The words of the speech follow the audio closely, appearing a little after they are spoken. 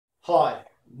Hi,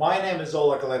 my name is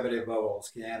Oleg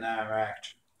Lebedev-Bovolsky and I'm an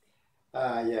actor.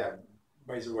 Yeah,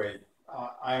 by the way,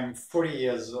 I'm 40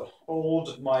 years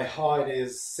old. My height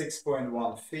is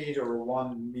 6.1 feet or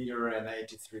 1 meter and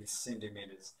 83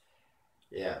 centimeters.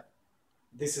 Yeah,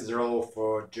 this is the role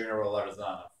for General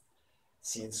Arsanov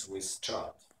since we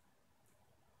start.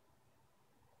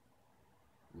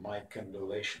 My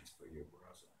condolations for you,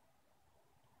 brother.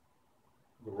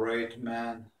 Great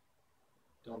man,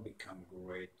 don't become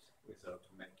great without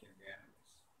making enemies.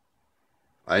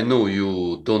 I know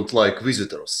you don't like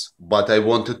visitors, but I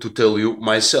wanted to tell you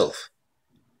myself.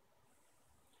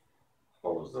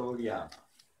 How's Liana?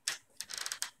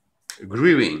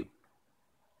 Grieving.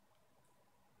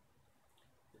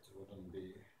 It wouldn't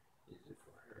be easy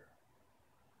for her.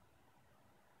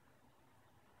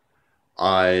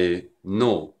 I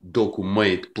know Doku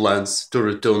made plans to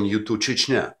return you to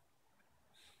Chechnya.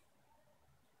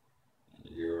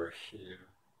 You're here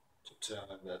to tell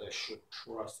me that I should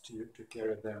trust you to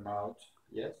carry them out,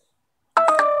 yes?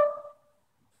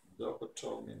 Doko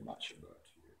told me much about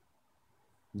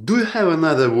you. Do you have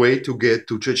another way to get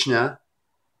to Chechnya?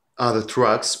 Other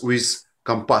trucks with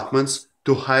compartments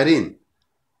to hide in?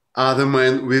 Other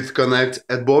men with connect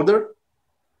at border?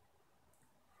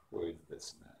 Who is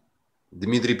this man?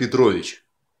 Dmitry Petrovich.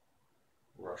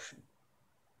 Russian.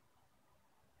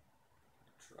 I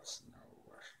trust no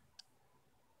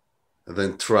Russian.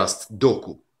 Then trust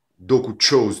Doku. Doku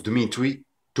chose Dmitry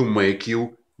to make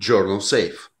you journal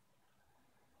safe.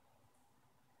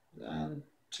 Then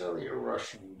tell your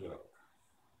Russian dog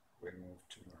we move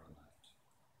tomorrow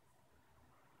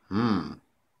night.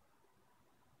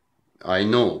 I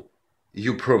know.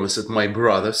 You promised my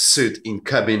brother sit in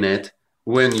cabinet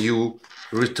when you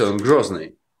return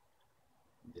Grozny.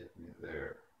 Get me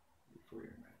there before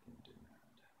you make him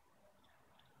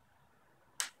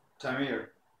demand. Tamir,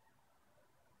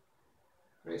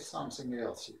 there is something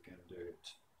else you can do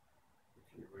it if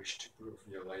you wish to prove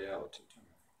your loyalty to me.